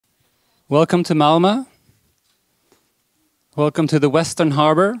Welcome to Malmö. Welcome to the Western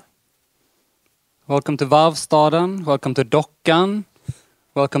Harbor. Welcome to Varvstaden. Welcome to Dockan.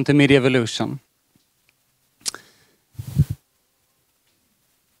 Welcome to Media Evolution.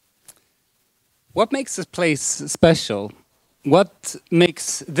 What makes this place special? What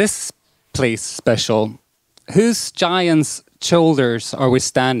makes this place special? Whose giant's shoulders are we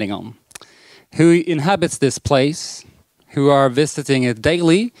standing on? Who inhabits this place? Who are visiting it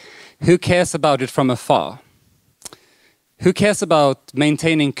daily? Who cares about it from afar? Who cares about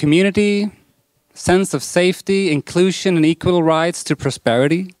maintaining community, sense of safety, inclusion and equal rights to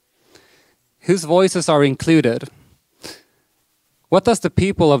prosperity? Whose voices are included? What does the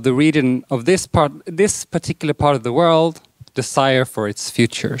people of the region of this particular part of the world desire for its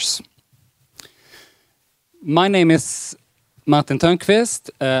futures? My name is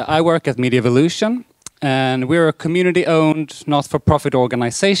Thörnkvist. I work at Media Evolution, and we're a community-owned, not-for-profit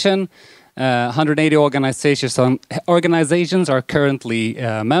organization. 180 organizations are currently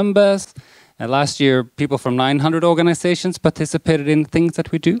members. Last year, people from 900 organizations participated in things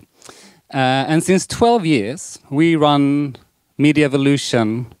that we do. And since 12 years, we run Media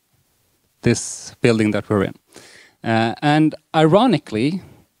Evolution, this building that we're in. And ironically,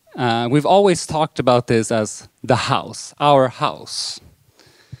 we've always talked about this as the house, our house,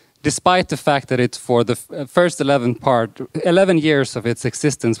 despite the fact that it, for the first 11 years of its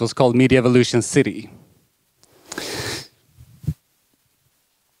existence, was called Media Evolution City.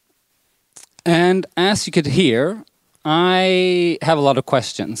 And as you could hear, I have a lot of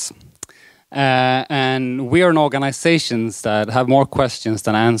questions. And we are an organization that have more questions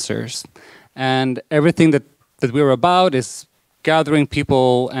than answers. And everything that we're about is gathering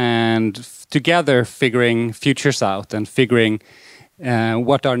people and together figuring futures out and figuring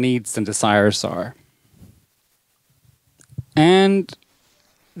what our needs and desires are. And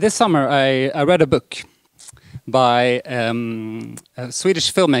this summer I read a book by a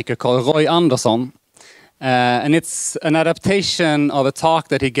Swedish filmmaker called Roy Andersson. And it's an adaptation of a talk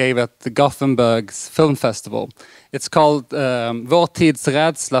that he gave at the Gothenburg's Film Festival. It's called Vår tids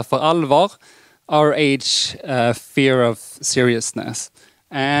rädsla för allvar, Our Age Fear of Seriousness.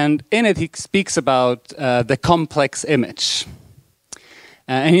 And in it he speaks about the complex image.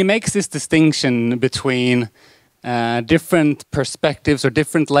 And he makes this distinction between different perspectives or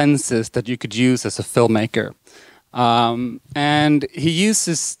different lenses that you could use as a filmmaker. And he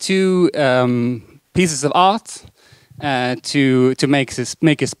uses two pieces of art to make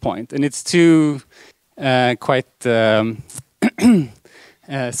his point, and it's two quite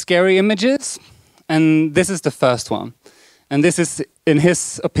scary images. And this is the first one, and this is, in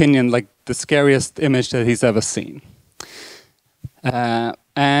his opinion, like the scariest image that he's ever seen.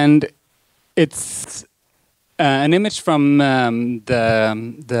 And it's an image from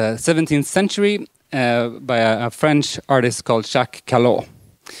the 17th century by a French artist called Jacques Callot.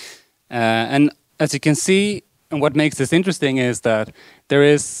 And as you can see, and what makes this interesting is that there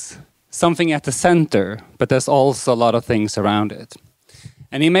is something at the center, but there's also a lot of things around it.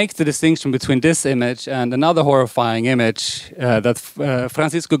 And he makes the distinction between this image and another horrifying image that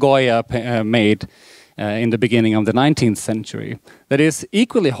Francisco Goya made in the beginning of the 19th century. That is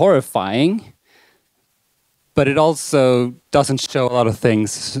equally horrifying, but it also doesn't show a lot of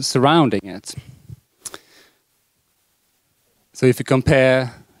things surrounding it. So if you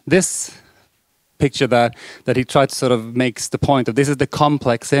compare this picture that he tried to sort of makes the point of, this is the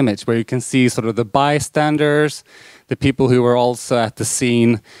complex image where you can see sort of the bystanders, the people who were also at the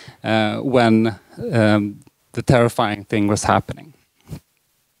scene when the terrifying thing was happening.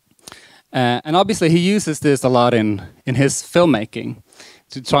 And obviously he uses this a lot in his filmmaking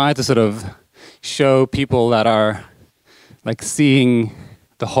to try to sort of show people that are like seeing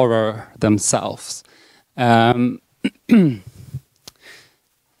the horror themselves. And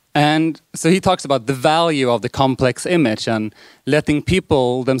so he talks about the value of the complex image and letting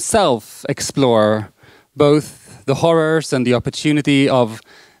people themselves explore both the horrors and the opportunity of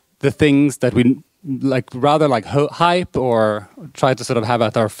the things that we like, rather like hype or try to sort of have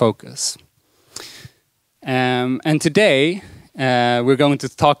at our focus. And today we're going to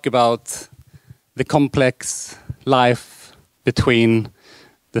talk about the complex life between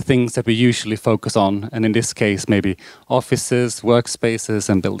the things that we usually focus on, and in this case, maybe offices, workspaces,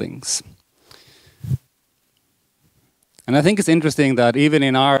 and buildings. And I think it's interesting that even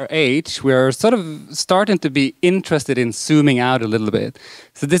in our age, we're sort of starting to be interested in zooming out a little bit.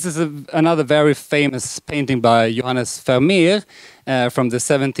 So this is another very famous painting by Johannes Vermeer from the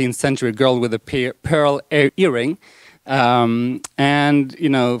 17th century, Girl with a Pearl Earring, And you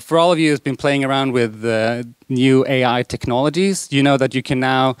know, for all of you who's been playing around with new AI technologies, you know that you can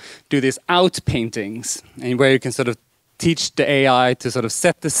now do these out paintings, and where you can sort of teach the AI to sort of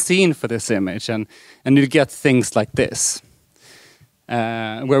set the scene for this image, and you get things like this,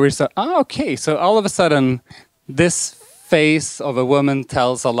 where we say, oh, okay, so all of a sudden, this face of a woman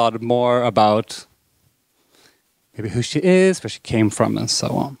tells a lot more about maybe who she is, where she came from, and so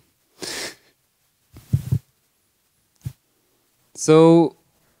on. So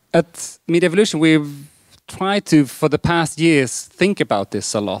at Media Evolution, we've tried to, for the past years, think about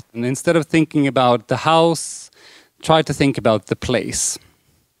this a lot. And instead of thinking about the house, try to think about the place.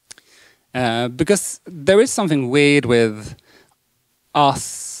 Because there is something weird with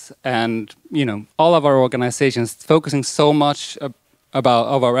us and, you know, all of our organizations focusing so much of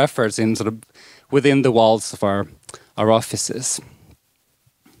our efforts in sort of within the walls of our offices.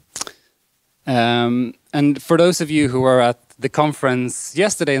 And for those of you who were at the conference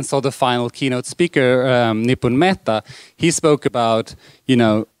yesterday and saw the final keynote speaker, Nipun Mehta, he spoke about, you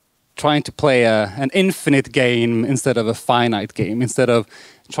know, trying to play an infinite game instead of a finite game, instead of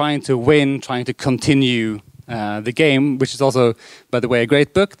trying to win, trying to continue the game, which is also, by the way, a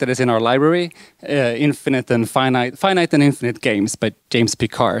great book that is in our library, Finite and Infinite Games by James P.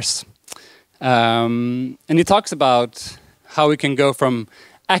 Cars. And he talks about how we can go from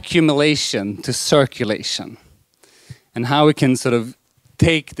accumulation to circulation, and how we can sort of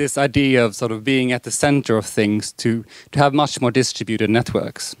take this idea of sort of being at the center of things to have much more distributed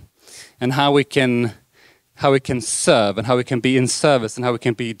networks, and how we can serve, and how we can be in service, and how we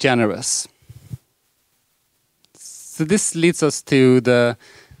can be generous. So this leads us to the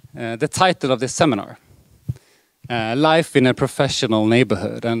title of this seminar, Life in a Professional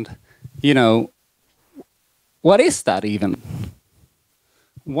Neighborhood. And, you know, what is that even?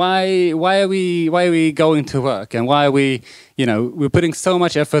 Why are we going to work, and why are we, you know, we're putting so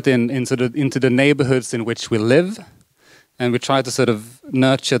much effort into the neighborhoods in which we live, and we try to sort of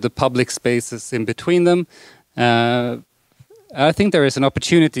nurture the public spaces in between them. I think there is an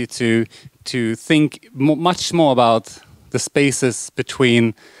opportunity to think much more about the spaces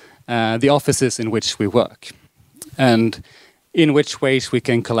between the offices in which we work, and in which ways we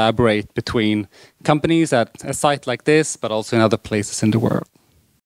can collaborate between companies at a site like this, but also in other places in the world.